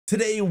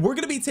Today we're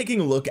going to be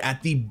taking a look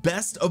at the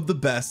best of the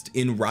best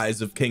in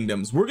Rise of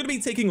Kingdoms. We're going to be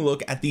taking a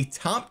look at the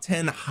top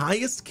 10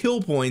 highest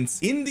kill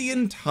points in the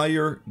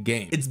entire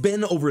game. It's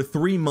been over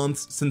 3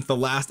 months since the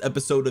last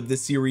episode of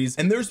this series,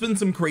 and there's been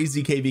some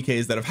crazy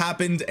KVKs that have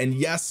happened, and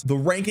yes, the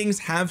rankings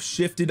have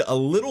shifted a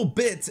little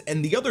bit.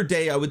 And the other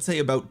day, I would say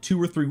about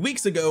 2 or 3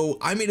 weeks ago,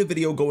 I made a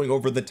video going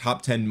over the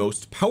top 10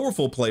 most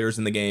powerful players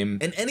in the game,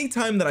 and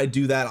anytime that I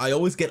do that, I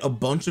always get a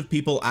bunch of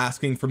people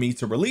asking for me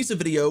to release a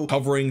video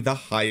covering the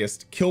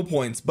highest kill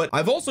points. But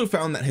I've also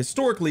found that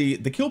historically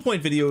the kill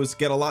point videos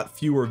get a lot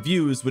fewer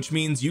views, which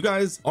means you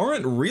guys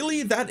aren't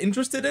really that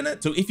interested in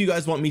it. So if you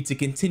guys want me to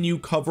continue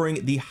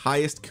covering the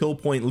highest kill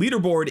point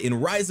leaderboard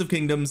in Rise of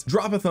Kingdoms,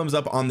 drop a thumbs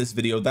up on this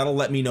video. That'll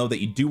let me know that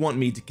you do want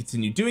me to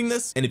continue doing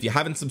this, and if you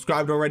haven't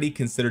subscribed already,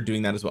 consider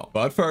doing that as well.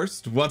 But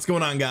first, what's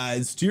going on,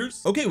 guys?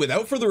 Cheers. Okay,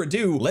 without further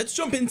ado, let's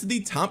jump into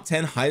the top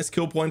 10 highest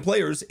kill point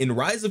players in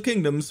Rise of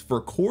Kingdoms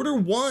for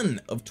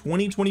Q1 of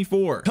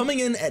 2024. Coming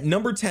in at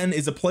number 10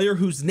 is a player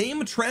whose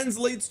name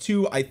translates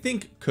to, I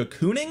think,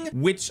 cocooning,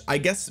 which I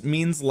guess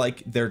means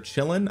like they're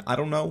chilling. I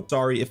don't know,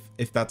 sorry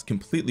if that's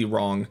completely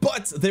wrong,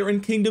 but they're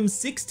in Kingdom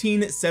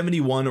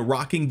 1671,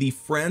 rocking the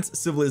France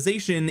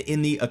civilization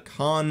in the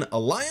Akan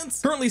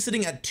Alliance, currently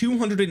sitting at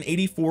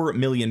 284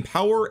 million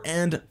power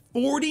and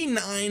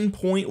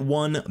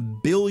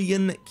 49.1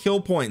 billion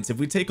kill points. If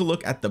we take a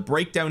look at the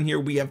breakdown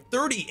here, we have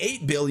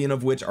 38 billion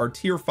of which are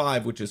tier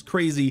 5, which is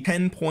crazy,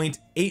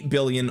 10.8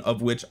 billion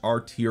of which are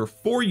tier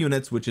 4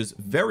 units, which is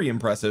very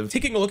impressive.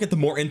 Taking a look at the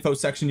more info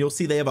section, you'll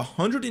see they have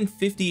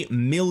 150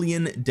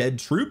 million dead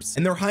troops,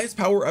 and their highest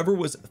power ever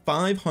was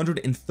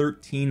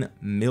 513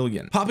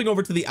 million. Popping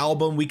over to the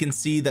album, we can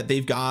see that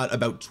they've got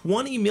about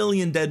 20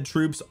 million dead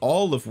troops,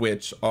 all of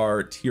which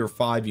are tier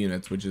 5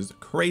 units, which is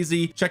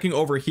crazy. Checking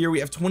over here, we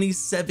have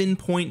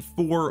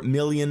 27.4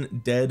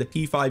 million dead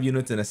P5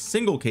 units in a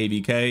single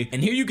KVK,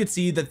 and here you could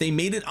see that they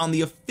made it on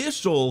the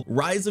official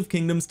Rise of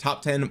Kingdoms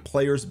top 10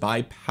 players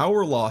by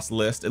power loss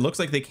list. It looks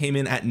like they came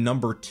in at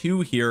number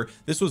 2 here.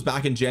 This was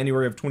back in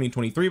January of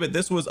 2023, but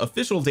this was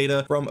official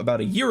data from about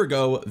a year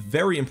ago.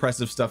 Very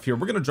impressive stuff here.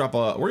 We're gonna drop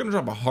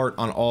a heart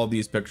on all of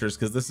these pictures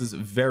because this is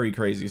very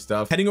crazy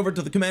stuff. Heading over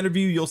to the commander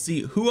view, you'll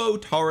see Huo,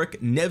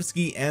 Tarek,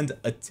 Nevsky, and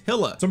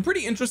Attila. Some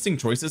pretty interesting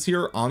choices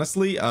here,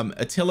 honestly.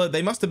 Attila,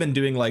 they must have been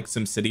doing like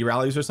some city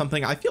rallies or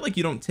something. I feel like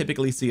you don't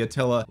typically see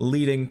Attila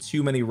leading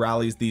too many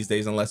rallies these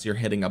days unless you're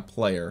hitting a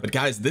player. But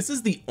guys, this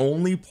is the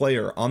only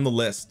player on the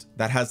list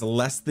that has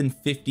less than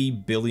 50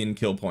 billion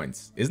kill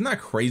points. Isn't that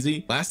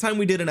crazy? Last time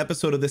we did an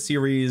episode of this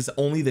series,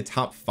 only the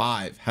top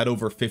 5 had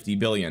over 50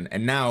 billion,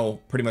 and now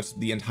pretty much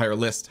the entire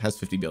list has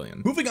 50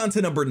 billion. Moving on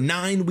to number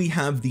 9, we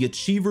have the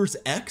Achievers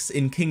X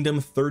in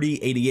Kingdom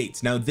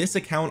 3088. Now this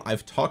account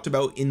I've talked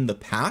about in the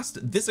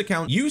past. This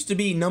account used to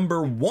be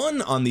number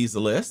 1 on these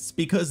lists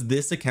because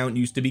this account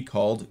used to be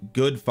called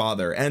Good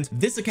Father, and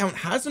this account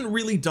hasn't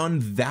really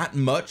done that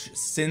much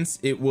since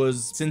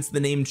the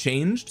name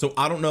changed. So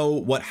I don't know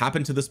what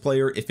happened to this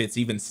player, if it's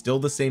even still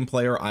the same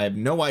player. I have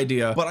no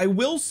idea, but I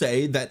will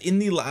say that in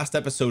the last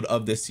episode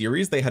of this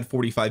series they had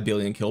 45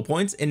 billion kill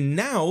points, and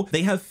now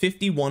they have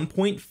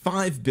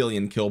 51.5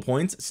 billion kill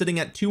points, sitting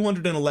at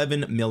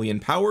 211 million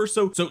power.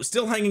 So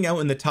still hanging out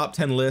in the top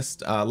 10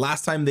 list.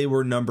 Last time they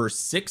were number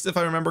 6 if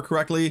I remember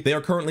correctly. They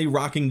are currently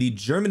rocking the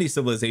Germany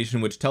civilization,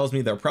 which tells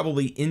me they're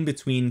probably in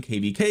between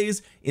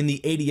KVKs in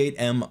the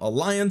 88M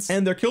Alliance,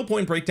 and their kill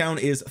point breakdown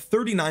is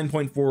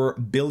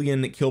 39.4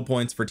 billion kill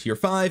points for tier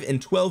 5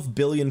 and 12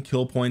 billion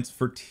kill points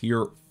for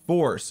tier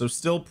 4. So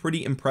still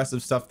pretty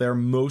impressive stuff there.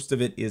 Most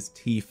of it is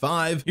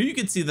T5. Here you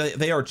can see that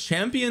they are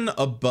champion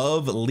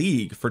above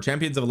league for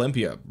Champions of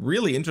Olympia.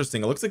 Really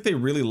interesting. It looks like they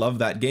really love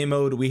that game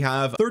mode. We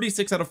have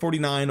 36 out of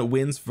 49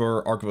 wins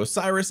for Ark of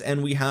Osiris,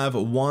 and we have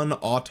 1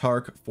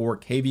 Autarch for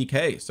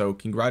KVK. So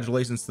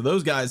congratulations to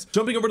those guys.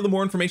 Jumping over to the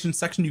more information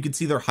section, you can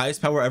see their highest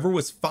power ever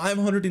was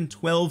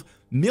 512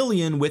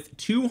 million with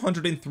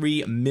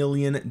 203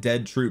 million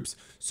dead troops.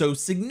 So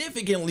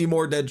significantly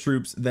more dead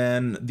troops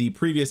than the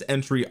previous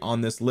entry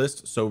on this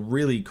list. So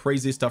really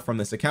crazy stuff from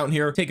this account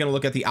here. Taking a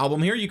look at the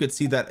album here, you could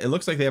see that it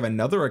looks like they have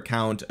another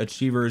account,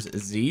 Achievers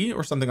Z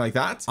or something like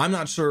that. I'm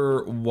not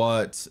sure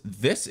what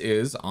this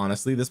is,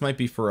 honestly. This might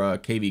be for a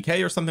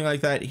KVK or something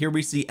like that. Here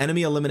we see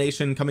enemy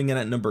elimination coming in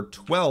at number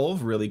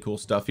 12. Really cool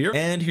stuff here.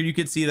 And here you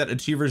could see that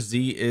Achievers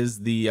Z is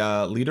the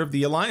leader of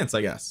the alliance,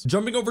 I guess.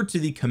 Jumping over to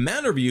the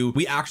commander view,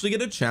 we actually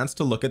get a chance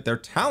to look at their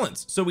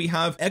talents. So we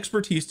have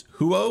expertise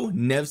Huo,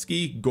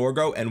 Nevsky,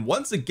 Gorgo, and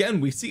once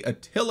again we see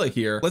Attila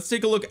here. Let's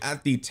take a look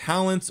at the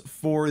talents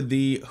for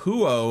the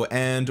Huo,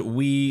 and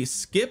we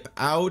skip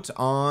out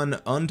on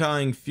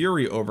Undying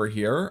Fury over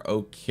here.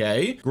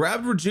 Okay,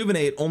 grabbed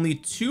Rejuvenate, only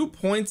 2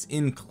 points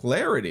in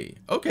Clarity.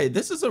 Okay,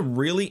 this is a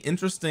really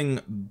interesting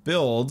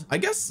build. I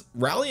guess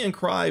Rally and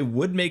Cry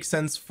would make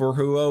sense for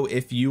Huo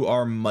if you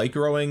are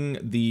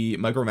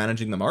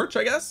micromanaging the march.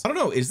 I guess I don't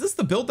know, is this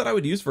the build that I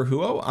would use for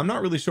Huo? I'm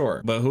not really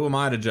sure, but who am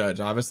I to judge?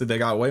 Obviously they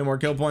got way more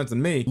kill points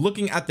than me.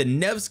 Looking at the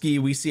Nevsky,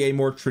 we see a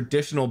more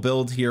traditional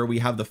build here. We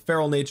have the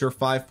Feral Nature,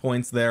 5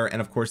 points there, and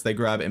of course they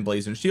grab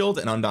Emblazoned Shield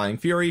and Undying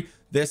Fury,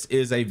 This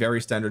is a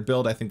very standard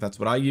build. I think that's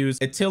what I use.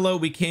 Attila,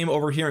 we came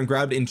over here and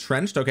grabbed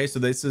Entrenched. Okay, so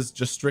this is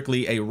just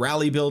strictly a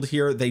rally build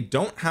here. They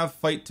don't have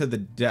Fight to the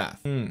Death.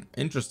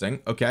 Interesting.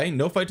 Okay,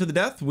 no Fight to the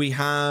Death. We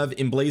have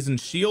Emblazoned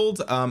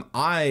Shield.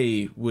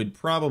 I would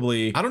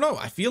probably, I don't know,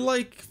 I feel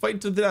like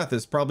Fight to the Death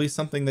is probably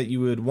something that you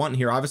would want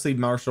here. Obviously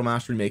Martial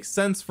Mastery makes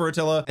sense for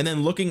Attila. And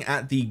then looking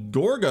at the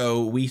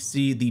Gorgo, we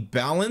see the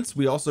balance.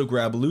 We also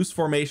grab Loose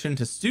Formation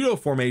to Pseudo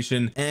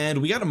Formation,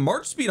 and we got a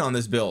March Speed on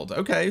this build.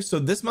 Okay, so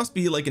this must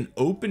be like an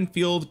open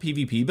field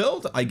PvP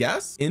build, I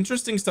guess.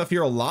 Interesting stuff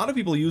here. A lot of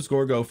people use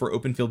Gorgo for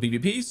open field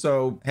PvP,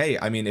 so hey,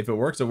 I mean, if it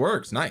works, it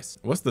works. Nice.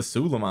 What's the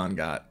Suleiman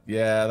got?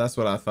 Yeah, that's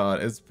what I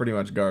thought. It's pretty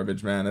much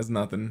garbage, man. It's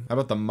nothing. How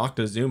about the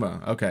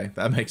Moctezuma? Okay,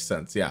 that makes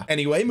sense. Yeah.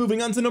 Anyway,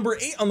 moving on to number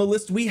 8 on the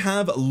list, we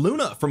have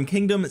Luna from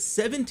Kingdom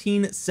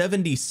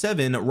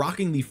 1777,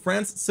 rocking the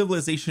France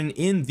civilization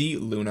in the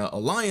Luna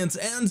Alliance,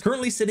 and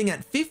currently sitting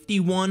at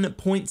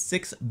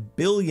 51.6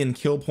 billion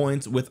kill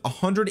points with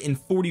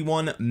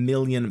 141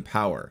 million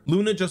power.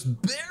 Luna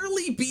just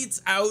barely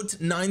beats out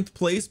 9th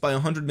place by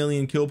 100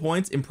 million kill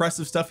points.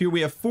 Impressive stuff here.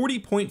 We have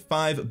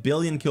 40.5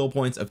 billion kill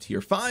points of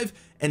tier 5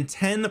 and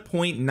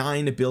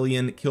 10.9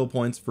 billion kill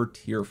points for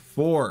tier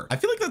 4. I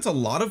feel like that's a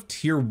lot of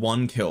tier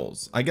 1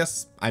 kills. I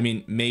guess, I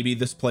mean, maybe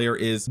this player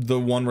is the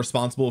one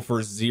responsible for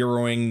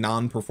zeroing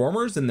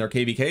non-performers in their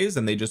KVKs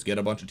and they just get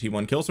a bunch of tier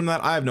 1 kills from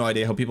that. I have no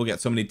idea how people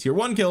get so many tier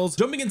 1 kills.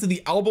 Jumping into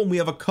the album, we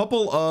have a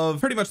couple of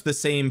pretty much the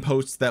same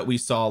posts that we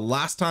saw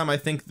last time. I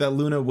think that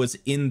Luna was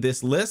in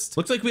this list.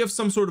 Looks like we have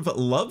some sort of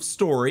love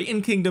story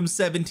in Kingdom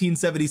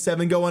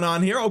 1777 going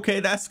on here.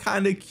 Okay, that's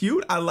kind of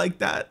cute. I like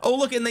that. Oh,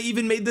 look, and they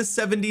even made this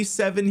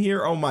 77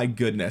 here. Oh my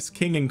goodness,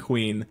 king and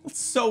queen. That's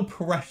so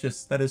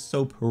precious. That is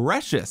so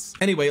precious.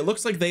 Anyway, it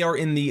looks like they are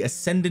in the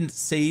Ascendant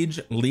Sage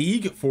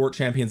League for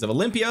Champions of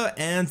Olympia,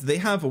 and they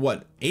have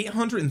what,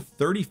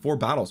 834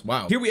 battles.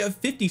 Wow. Here we have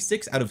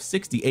 56 out of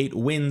 68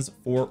 wins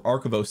for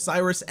Ark of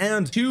Osiris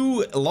and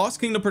 2 Lost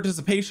Kingdom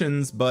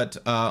participations, but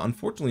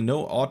unfortunately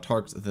no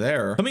Autarchs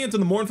there. Coming into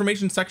the more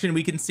information section,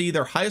 we can see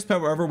their highest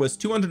power ever was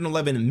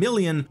 211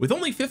 million with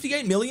only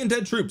 58 million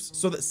dead troops,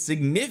 so that's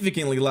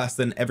significantly less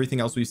than everything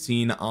else we've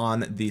seen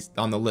on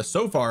the list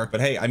so far.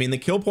 But hey, I mean, the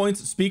kill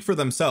points speak for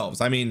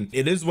themselves. I mean,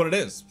 it is what it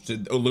is.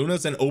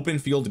 Luna's an open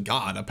field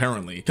god,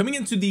 apparently. Coming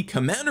into the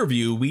commander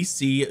view, we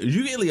see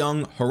Zhuge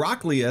Liang,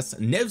 Heraclius,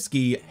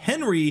 Nevsky,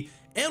 Henry,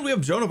 and we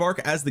have Joan of Arc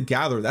as the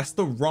gatherer. That's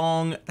the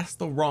wrong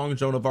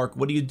Joan of Arc.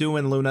 What are you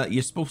doing, Luna?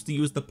 You're supposed to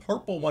use the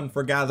purple one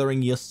for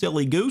gathering, you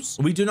silly goose.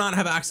 We do not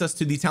have access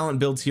to the talent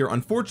builds here,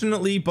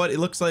 unfortunately, but it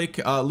looks like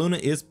Luna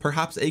is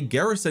perhaps a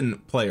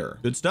garrison player.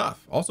 Good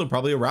stuff. Also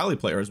probably a rally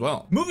player as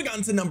well. Moving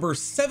on to number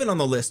 7 on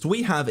the list,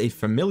 we have a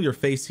familiar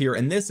face here,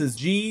 and this is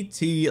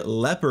GT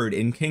Leopard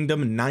in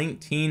Kingdom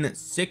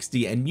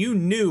 1960. And you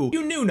knew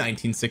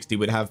 1960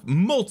 would have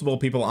multiple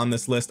people on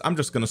this list. I'm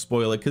just gonna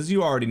spoil it because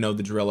you already know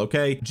the drill.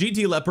 Okay,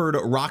 GT Leopard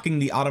rocking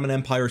the Ottoman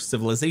Empire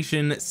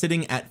civilization,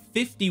 sitting at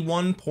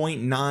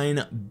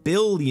 51.9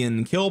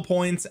 billion kill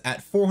points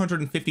at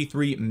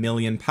 453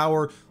 million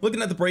power.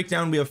 Looking at the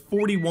breakdown, we have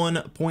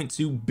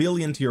 41.2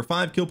 billion tier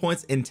 5 kill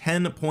points and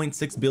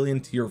 10.6 billion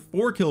tier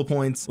 4 kill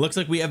points. Looks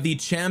like we have the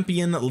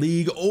Champion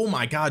League. Oh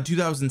my god,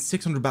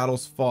 2,600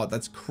 battles fought.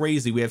 That's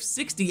crazy. We have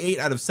 68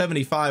 out of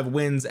 75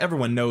 wins.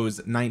 Everyone knows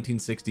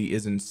 1960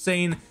 is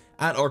insane.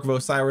 At Ark of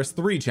Osiris,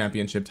 3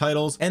 championship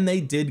titles, and they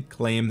did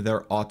claim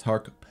their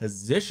Autarch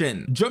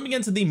position. Jumping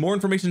into the more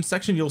information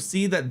section, you'll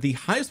see that the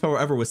highest power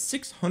ever was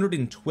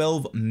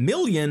 612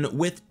 million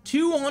with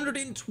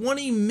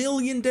 220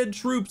 million dead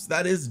troops.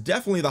 That is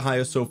definitely the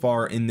highest so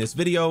far in this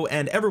video,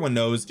 and everyone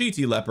knows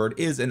GT Leopard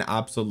is an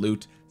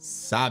absolute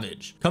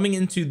savage. Coming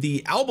into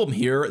the album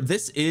here,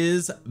 this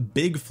is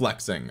big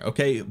flexing.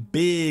 Okay,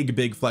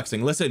 big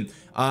flexing. Listen,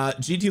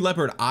 GT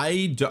Leopard,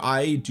 I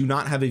do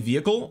not have a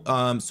vehicle,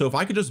 so if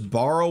I could just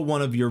borrow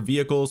one of your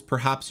vehicles,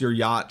 perhaps your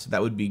yacht,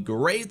 that would be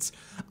great.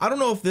 I don't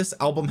know if this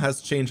album has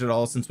changed at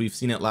all since we've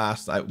seen it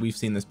last. We've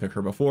seen this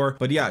picture before,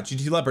 but yeah,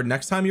 GT Leopard,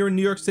 next time you're in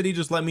New York City,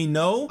 just let me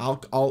know.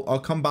 I'll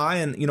come by,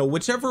 and you know,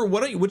 whichever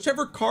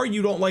car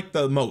you don't like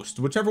the most,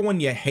 whichever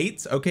one you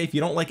hate. Okay, if you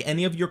don't like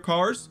any of your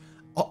cars,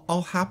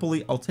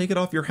 I'll take it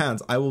off your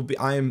hands.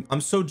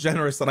 I'm so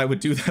generous that I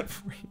would do that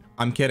for you.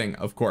 I'm kidding,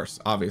 of course,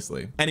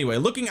 obviously. Anyway,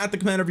 looking at the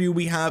commander view,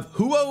 we have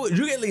Huo,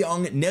 Zhuge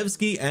Liang,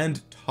 Nevsky,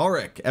 and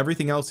Tarek.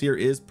 Everything else here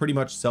is pretty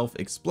much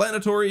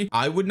self-explanatory.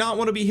 I would not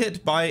want to be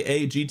hit by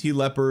a GT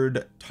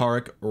Leopard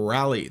Tarek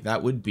rally.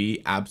 That would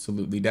be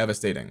absolutely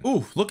devastating.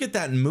 Ooh, look at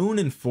that moon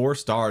and 4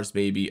 stars,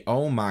 baby.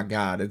 Oh my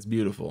god, it's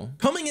beautiful.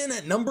 Coming in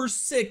at number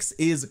 6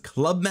 is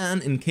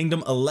Clubman in Kingdom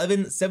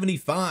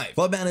 1175.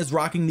 Clubman is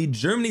rocking the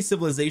Germany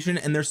civilization,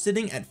 and they're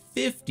sitting at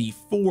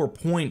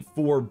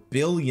 54.4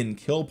 billion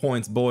kill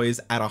points, boys,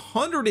 at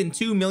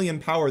 102 million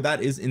power.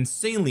 That is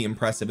insanely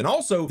impressive. And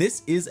also,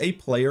 this is a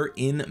player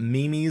in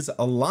Mimi's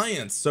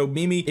alliance. So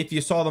Mimi, if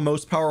you saw the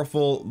most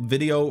powerful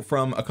video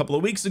from a couple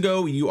of weeks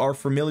ago, you are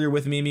familiar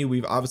with Mimi.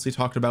 We've obviously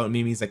talked about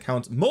Mimi's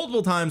account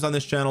multiple times on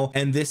this channel,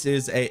 and this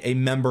is a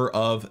member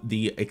of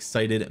the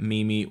excited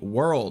Mimi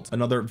world,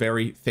 another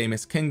very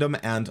famous kingdom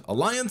and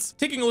alliance.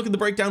 Taking a look at the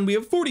breakdown, we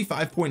have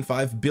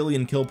 45.5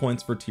 billion kill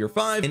points for tier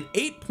 5 and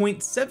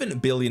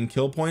 8.7 billion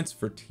kill points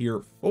for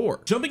tier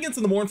 4. Jumping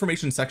into the more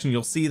information section,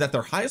 you'll see that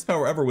their highest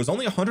power ever was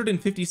only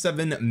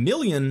 157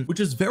 million, which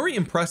is very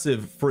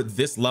impressive for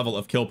this level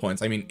of kill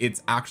points. I mean,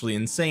 it's actually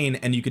insane.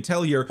 And you could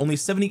tell here only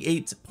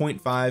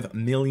 78.5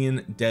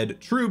 million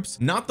dead troops,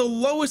 not the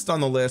lowest on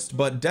the list,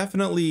 but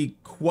definitely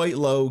quite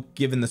low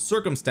given the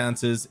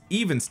circumstances.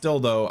 Even still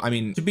though, I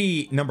mean, to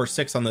be number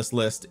 6 on this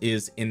list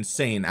is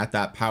insane at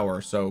that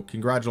power. So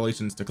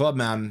congratulations to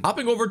Clubman.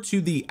 Hopping over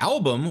to the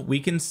album, we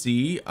can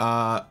see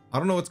I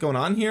don't know what's going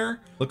on here.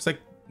 Looks like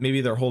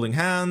maybe they're holding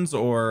hands,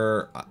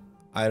 or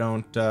I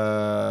don't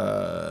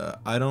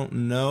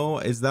know.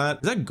 Is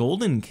that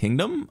Golden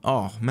Kingdom?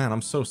 Oh man,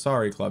 I'm so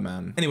sorry,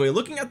 Clubman. Anyway,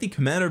 looking at the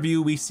commander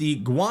view, we see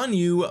Guan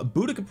Yu,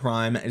 Boudica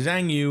Prime,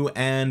 Zhang Yu,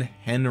 and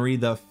Henry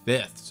V.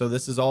 So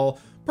this is all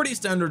pretty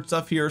standard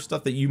stuff here,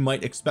 stuff that you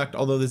might expect,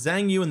 although the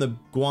Zhang Yu and the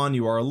Guan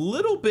Yu are a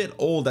little bit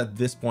old at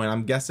this point.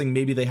 I'm guessing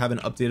maybe they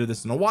haven't updated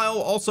this in a while.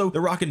 Also,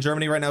 they're rocking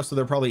Germany right now, so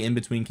they're probably in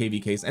between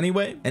KVKs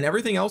anyway, and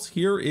everything else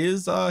here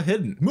is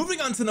hidden. Moving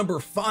on to number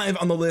 5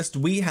 on the list,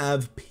 we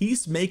have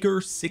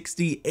Peacemaker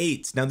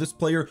 68. Now this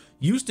player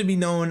used to be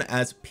known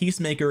as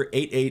Peacemaker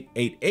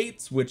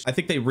 8888, which I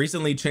think they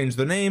recently changed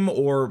their name,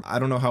 or I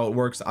don't know how it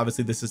works.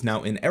 Obviously this is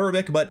now in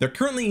Arabic, but they're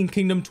currently in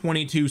Kingdom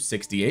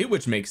 2268,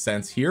 which makes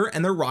sense here,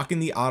 and they're rocking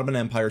the Ottoman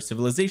Empire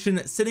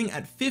civilization, sitting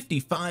at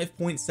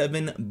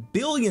 55.7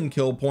 billion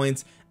kill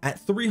points at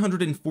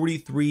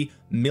 343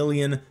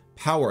 million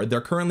power.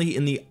 They're currently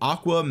in the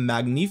Aqua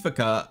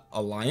Magnifica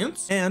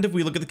alliance, and if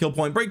we look at the kill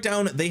point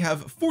breakdown, they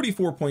have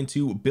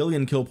 44.2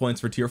 billion kill points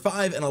for tier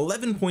 5 and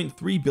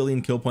 11.3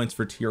 billion kill points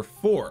for tier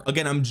 4.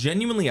 Again, I'm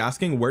genuinely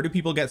asking, where do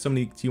people get so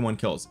many T1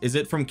 kills? Is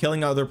it from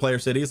killing other player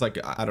cities? Like,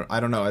 I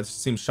don't know, it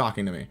seems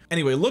shocking to me.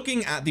 Anyway,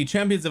 looking at the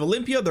champions of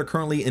Olympia, they're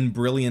currently in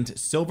brilliant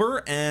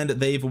silver, and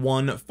they've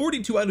won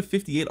 42 out of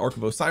 58 Ark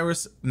of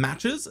Osiris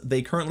matches.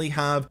 They currently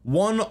have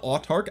 1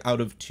 Autarch out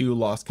of 2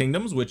 Lost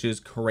Kingdoms, which is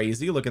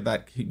crazy. Look at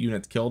that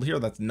units killed here,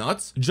 that's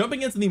nuts.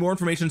 Jumping into the more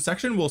information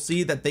section, we'll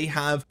see that they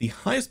have the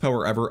highest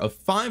power ever of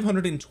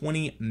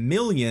 520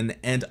 million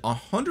and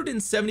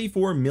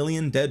 174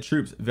 million dead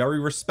troops. Very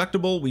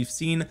respectable. We've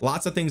seen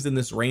lots of things in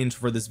this range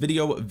for this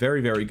video.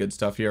 Very, very good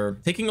stuff here.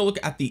 Taking a look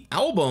at the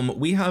album,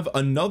 we have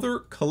another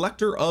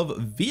collector of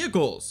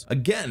vehicles.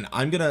 Again,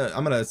 I'm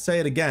gonna say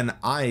it again,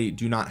 I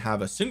do not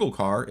have a single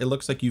car. It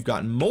looks like you've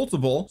got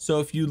multiple, so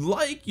if you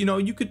like, you know,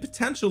 you could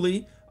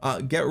potentially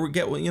get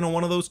you know,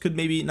 one of those. Could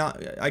maybe not,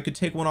 I could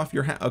take one off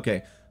your hand.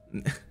 Okay.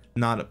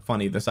 Not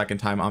funny the second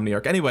time,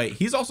 Omniarch. Anyway,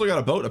 he's also got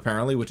a boat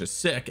apparently, which is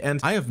sick, and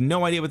I have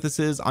no idea what this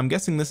is. I'm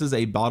guessing this is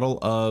a bottle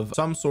of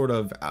some sort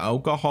of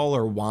alcohol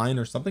or wine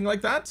or something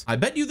like that. I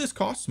bet you this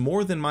costs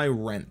more than my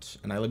rent,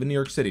 and I live in New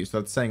York City,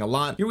 so that's saying a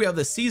lot. Here we have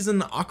the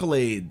season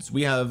accolades.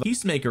 We have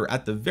Peacemaker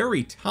at the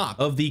very top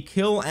of the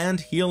kill and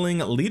healing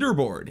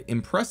leaderboard.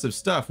 Impressive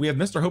stuff. We have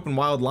Mr. Hope and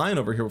Wild Lion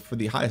over here for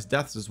the highest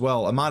deaths as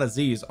well. Ahmad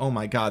Aziz, oh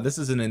my god, this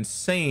is an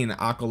insane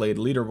accolade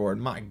leaderboard.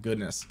 My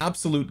goodness,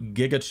 absolute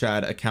giga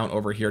chad account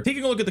over here.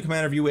 Taking a look at the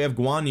commander view, we have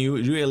Guan Yu,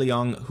 Zhuye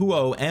Liang,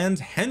 Huo, and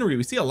Henry.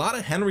 We see a lot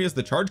of Henry as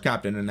the charge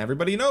captain, and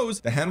everybody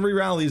knows the Henry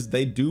rallies,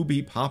 they do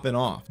be popping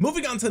off.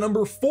 Moving on to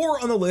number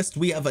 4 on the list,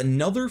 we have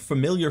another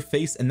familiar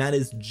face, and that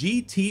is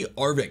GT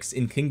Arvix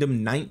in Kingdom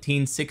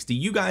 1960.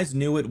 You guys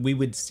knew it. We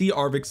would see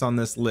Arvix on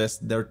this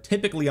list. They're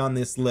typically on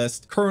this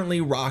list, currently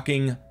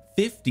rocking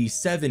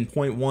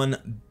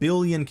 57.1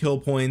 billion kill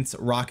points,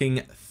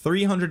 rocking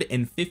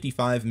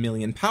 355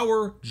 million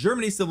power.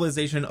 Germany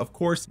civilization, of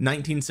course.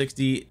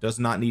 1960 does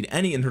not need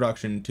any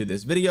introduction to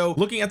this video.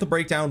 Looking at the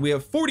breakdown, we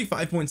have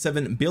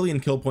 45.7 billion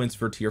kill points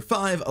for tier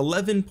 5,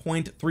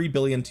 11.3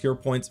 billion tier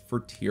points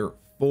for tier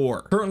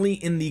 4. Currently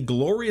in the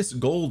glorious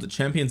gold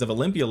champions of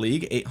Olympia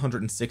League,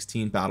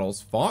 816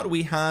 battles fought.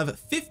 We have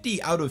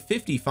 50 out of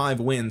 55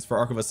 wins for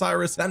Ark of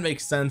Osiris. That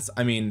makes sense.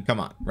 I mean, come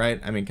on,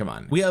 right? I mean, come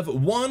on. We have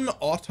 1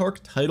 Autarch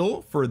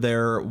title for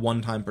their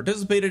one time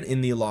participated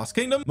in the Lost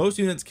Kingdom. Most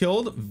units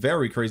killed.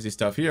 Very crazy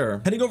stuff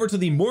here. Heading over to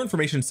the more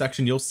information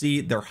section, you'll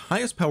see their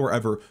highest power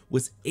ever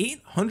was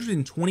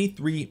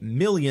 823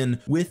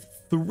 million with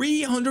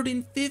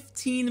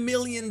 315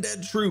 million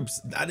dead troops.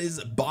 That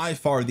is by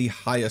far the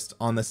highest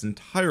on this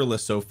entire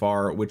list so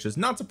far, which is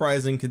not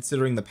surprising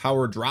considering the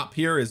power drop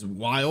here is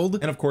wild,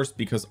 and of course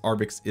because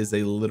Arvix is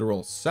a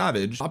literal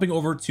savage. Hopping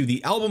over to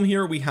the album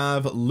here, we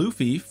have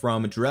Luffy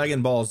from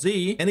Dragon Ball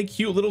Z and a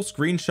cute little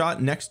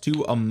screenshot next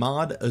to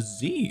Ahmad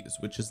Aziz,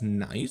 which is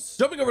nice.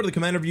 Jumping over to the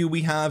commander view,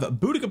 we have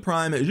Boudica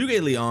Prime, Zhuge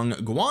Liang,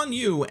 Guan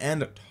Yu,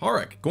 and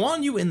Tarek.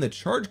 Guan Yu in the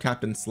charge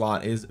captain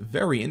slot is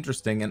very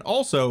interesting, and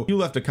also you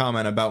left a comment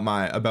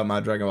comment about my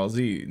Dragon Ball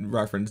Z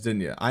reference,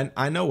 didn't you?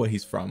 I know what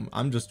he's from.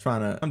 I'm just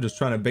trying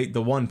to bait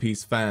the One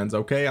Piece fans.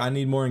 Okay, I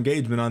need more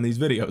engagement on these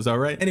videos. All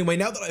right, anyway,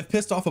 now that I've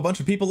pissed off a bunch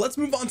of people, let's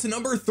move on to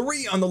number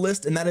 3 on the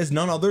list, and that is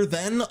none other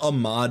than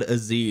Ahmad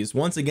Aziz.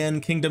 Once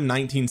again, Kingdom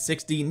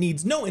 1960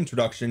 needs no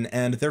introduction,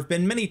 and there have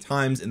been many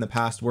times in the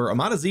past where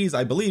Ahmad Aziz,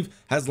 I believe,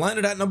 has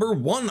landed at number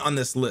 1 on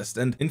this list.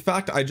 And in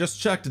fact, I just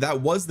checked,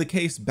 that was the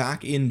case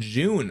back in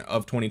June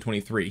of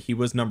 2023. He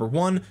was number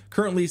 1,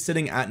 currently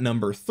sitting at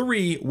number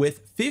 3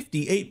 with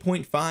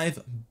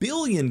 58.5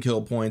 billion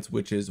kill points,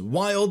 which is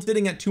wild,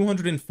 sitting at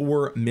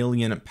 204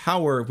 million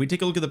power. If we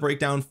take a look at the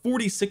breakdown,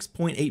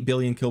 46.8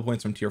 billion kill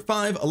points from tier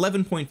 5,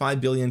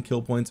 11.5 billion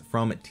kill points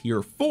from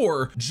tier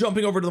 4.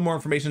 Jumping over to the more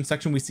information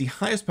section, we see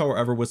highest power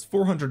ever was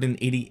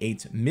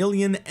 488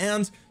 million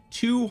and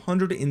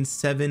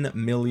 207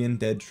 million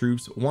dead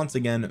troops. Once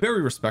again,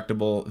 very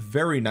respectable,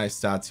 very nice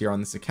stats here on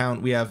this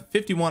account. We have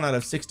 51 out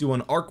of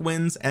 61 arc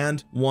wins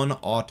and 1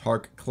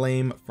 autarch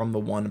claim from the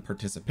 1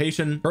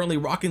 participation. Currently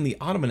rocking the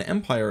Ottoman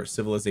Empire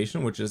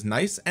civilization, which is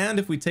nice. And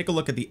if we take a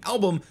look at the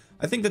album,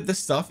 I think that this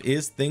stuff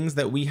is things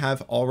that we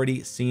have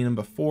already seen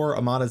before.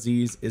 Ahmad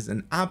Aziz is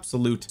an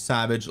absolute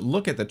savage.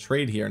 Look at the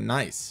trade here.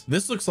 Nice.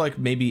 This looks like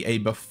maybe a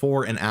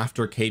before and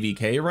after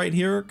KVK right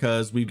here,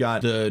 because we've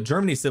got the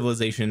Germany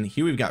civilization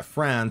here, we've got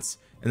France,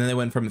 and then they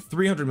went from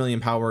 300 million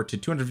power to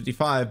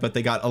 255, but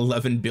they got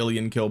 11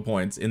 billion kill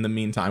points in the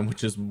meantime,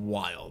 which is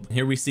wild.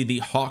 Here we see the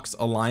Hawks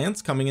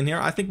Alliance coming in here.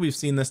 I think we've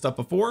seen this stuff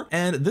before,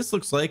 and this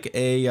looks like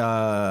a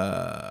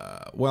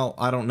well,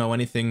 I don't know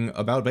anything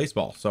about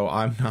baseball, so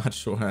I'm not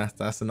sure.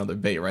 That's another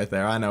bait right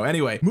there, I know.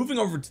 Anyway, moving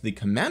over to the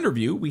commander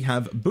view, we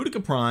have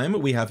Boudica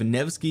Prime, we have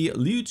Nevsky,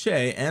 Liu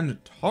Che, and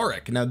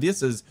Tarek. Now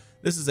this is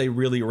a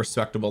really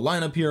respectable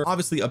lineup here,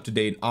 obviously up to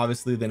date,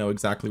 obviously they know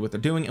exactly what they're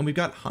doing, and we've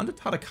got Honda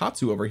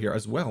Tadakatsu over here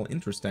as well.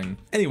 Interesting.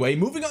 Anyway,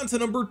 moving on to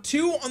number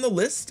 2 on the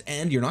list,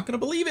 and you're not going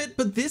to believe it,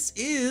 but this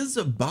is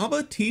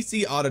Baba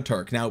TC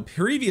Ataturk. Now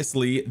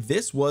previously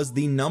this was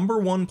the number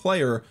 1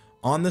 player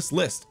on this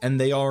list, and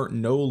they are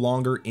no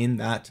longer in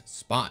that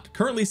spot,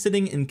 currently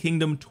sitting in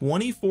Kingdom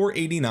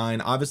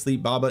 2489. Obviously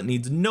Baba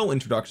needs no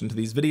introduction to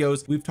these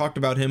videos. We've talked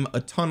about him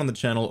a ton on the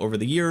channel over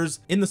the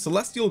years, in the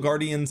Celestial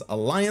Guardians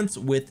Alliance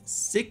with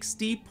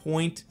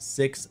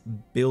 60.6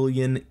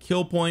 billion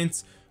kill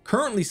points,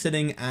 currently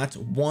sitting at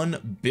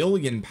 1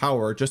 billion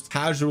power, just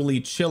casually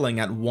chilling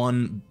at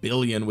 1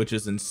 billion, which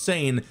is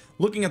insane.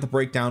 Looking at the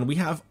breakdown, we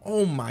have,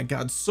 oh my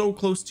god, so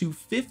close to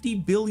 50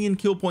 billion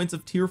kill points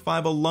of tier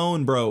 5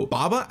 alone, bro.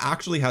 Baba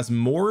actually has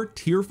more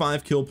tier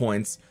 5 kill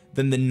points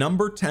than the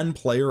number 10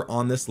 player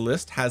on this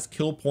list has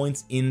kill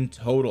points in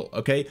total.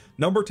 Okay,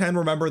 number 10,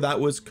 remember, that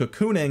was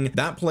Cocooning.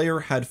 That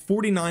player had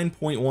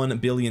 49.1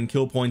 billion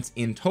kill points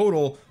in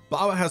total.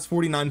 Baba has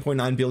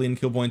 49.9 billion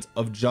kill points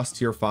of just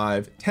tier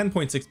 5,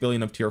 10.6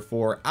 billion of tier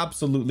 4.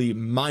 Absolutely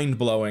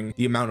mind-blowing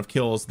the amount of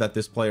kills that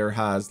this player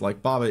has.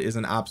 Like, Baba is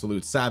an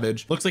absolute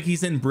savage. Looks like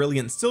he's in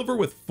Brilliant Silver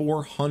with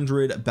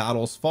 400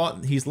 battles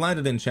fought. He's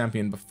landed in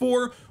Champion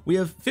before. We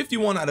have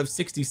 51 out of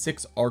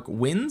 66 arc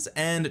wins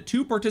and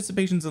 2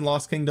 participations in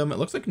Lost Kingdom. It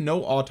looks like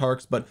no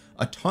autarchs, but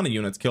a ton of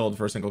units killed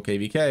for a single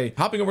KVK.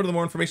 Hopping over to the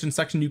more information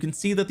section, you can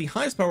see that the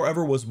highest power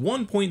ever was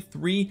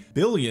 1.3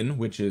 billion,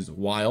 which is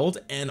wild,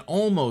 and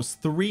almost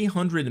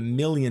 300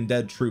 million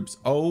dead troops.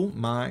 Oh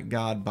my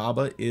god,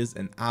 Baba is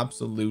an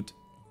absolute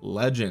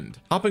legend.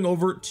 Hopping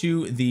over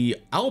to the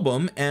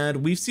album,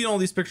 and we've seen all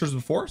these pictures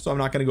before, so I'm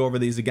not going to go over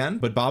these again,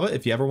 but Baba,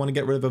 if you ever want to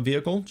get rid of a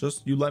vehicle,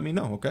 just you let me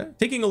know. Okay,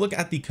 taking a look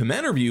at the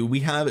commander view, we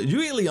have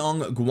Zhuge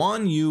Liang,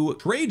 Guan Yu,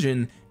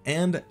 Trajan,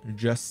 and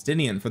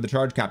Justinian for the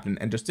charge captain,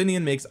 and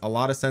Justinian makes a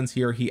lot of sense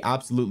here. He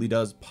absolutely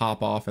does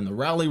pop off in the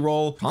rally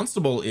role.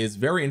 Constable is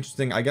very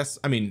interesting, I guess.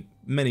 I mean,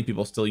 many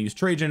people still use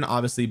Trajan.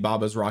 Obviously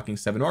Baba's rocking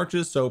 7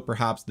 marches, so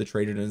perhaps the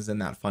Trajan is in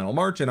that final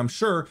march, and I'm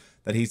sure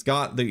that he's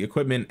got the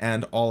equipment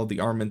and all of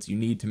the armaments you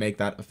need to make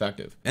that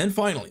effective. And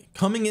finally,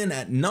 coming in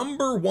at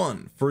number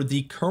 1 for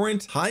the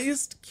current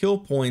highest kill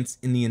points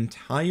in the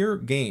entire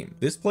game,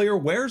 this player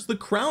wears the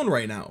crown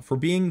right now for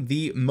being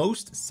the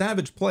most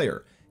savage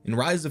player in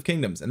Rise of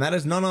Kingdoms, and that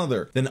is none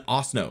other than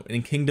Osno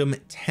in Kingdom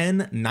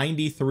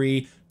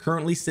 1093,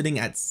 currently sitting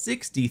at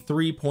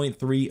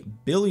 63.3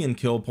 billion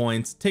kill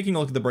points. Taking a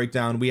look at the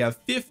breakdown, we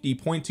have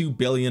 50.2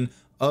 billion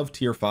of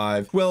tier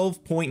 5,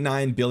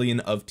 12.9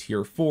 billion of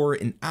tier 4,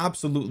 an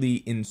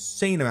absolutely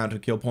insane amount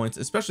of kill points.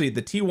 Especially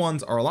the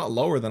T1s are a lot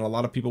lower than a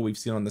lot of people we've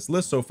seen on this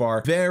list so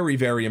far. Very,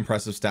 very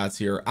impressive stats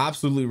here,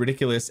 absolutely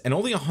ridiculous. And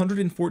only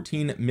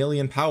 114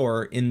 million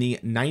power in the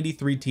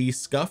 93T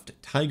Scuffed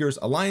Tigers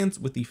Alliance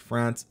with the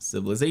France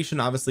civilization.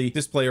 Obviously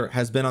this player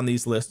has been on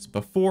these lists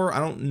before. I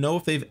don't know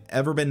if they've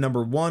ever been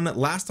number 1.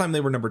 Last time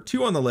they were number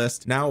 2 on the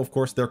list. Now of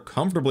course they're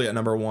comfortably at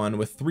number 1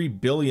 with 3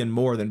 billion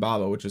more than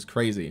Baba, which is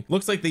crazy.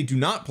 Looks like they do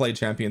not not play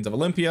Champions of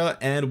Olympia,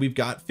 and we've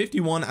got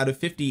 51 out of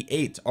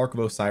 58 Ark of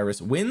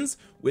Osiris wins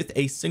with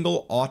a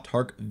single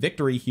autark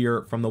victory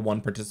here from the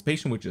one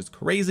participation, which is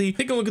crazy.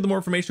 Take a look at the more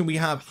information we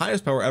have.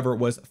 Highest power ever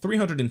was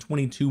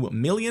 322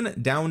 million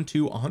down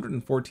to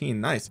 114.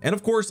 Nice. And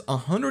of course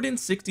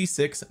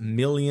 166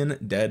 million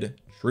dead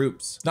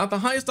troops. Not the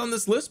highest on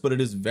this list, but it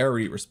is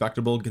very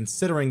respectable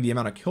considering the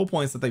amount of kill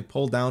points that they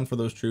pulled down for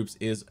those troops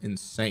is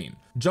insane.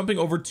 Jumping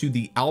over to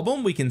the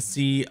album, we can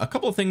see a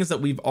couple of things that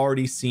we've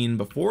already seen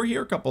before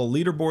here, a couple of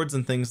leaderboards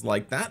and things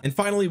like that. And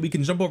finally, we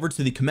can jump over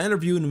to the commander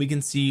view and we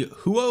can see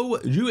Huo,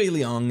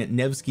 Zhueliang,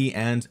 Nevsky,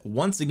 and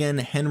once again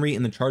Henry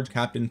in the charge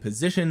captain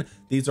position.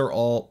 These are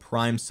all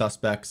prime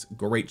suspects.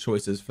 Great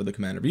choices for the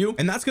commander view.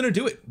 And that's going to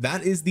do it.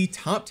 That is the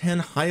top 10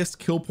 highest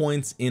kill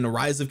points in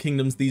Rise of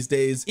Kingdoms these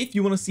days. If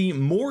you want to see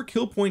more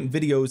kill point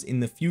videos in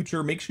the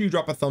future, make sure you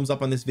drop a thumbs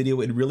up on this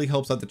video. It really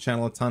helps out the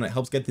channel a ton. It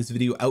helps get this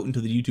video out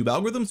into the YouTube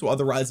algorithm so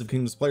other Rise of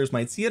Kingdoms players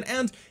might see it,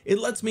 and it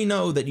lets me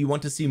know that you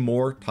want to see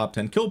more top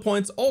 10 kill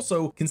points.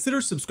 Also,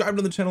 consider subscribing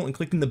to the channel and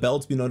clicking the bell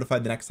to be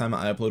notified the next time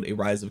I upload a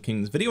Rise of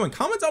Kingdoms video, and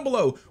comment down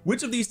below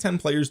which of these 10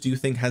 players do you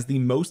think has the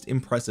most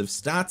impressive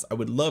stats. I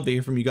would love to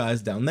hear from you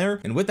guys down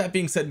there. And with that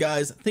being said,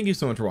 guys, thank you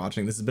so much for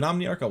watching. This has been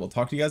Omniarch. I will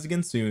talk to you guys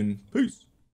again soon. Peace.